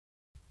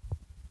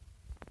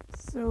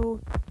So,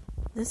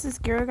 this is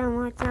Gehrig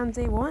on lockdown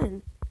day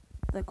 1.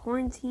 The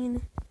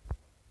quarantine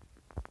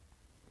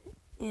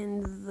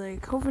and the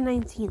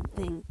COVID-19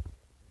 thing.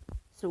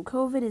 So,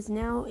 COVID is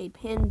now a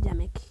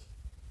pandemic,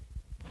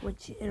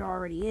 which it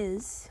already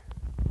is.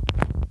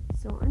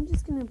 So, I'm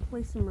just gonna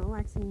play some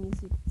relaxing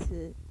music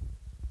to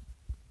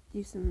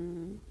do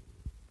some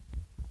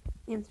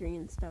answering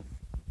and stuff.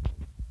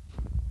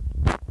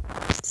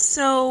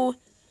 So,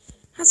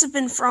 how's it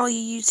been for all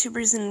you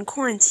YouTubers in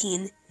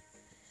quarantine?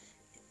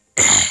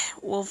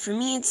 Well, for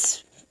me,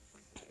 it's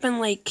been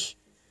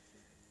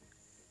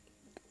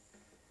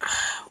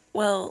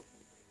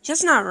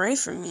just not right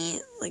for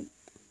me.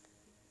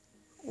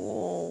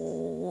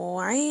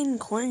 Why in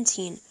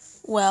quarantine?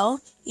 Well,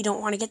 you don't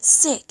want to get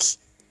sick.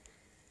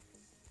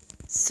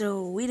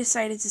 So we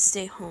decided to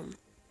stay home.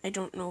 I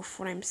don't know if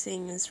what I'm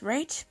saying is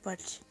right,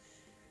 but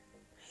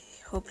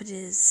I hope it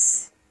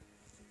is.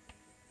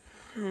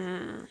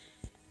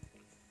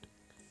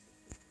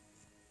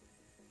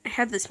 I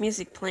had this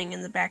music playing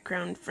in the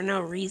background for no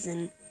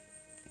reason.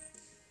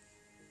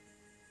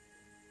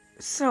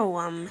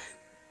 So,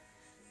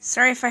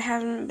 sorry if I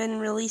haven't been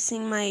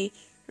releasing my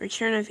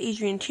Return of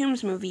Adrian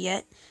Toombs movie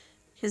yet,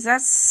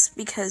 that's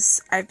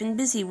because I've been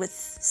busy with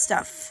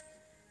stuff.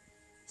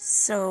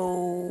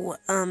 So,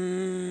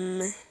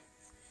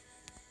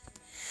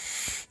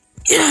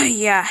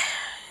 yeah,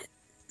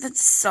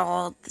 that's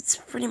all. That's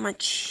pretty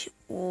much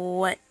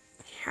what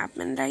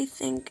happened, I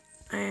think.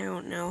 I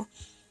don't know.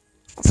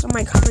 Also,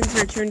 my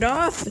comments are turned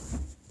off,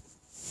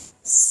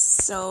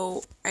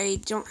 so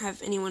I don't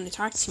have anyone to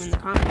talk to in the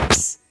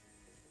comments.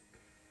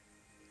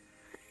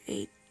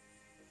 I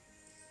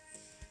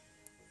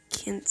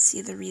can't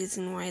see the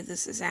reason why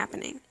this is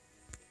happening.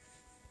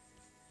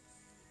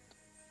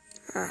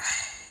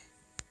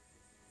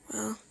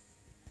 Well,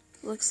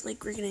 looks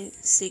like we're gonna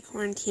stay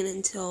quarantined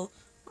until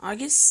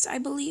August, I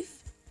believe.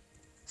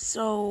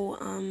 So,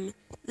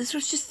 this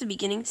was just the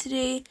beginning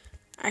today.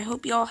 I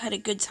hope y'all had a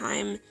good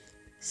time.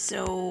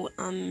 So,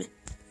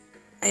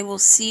 I will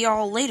see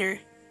y'all later.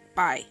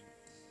 Bye.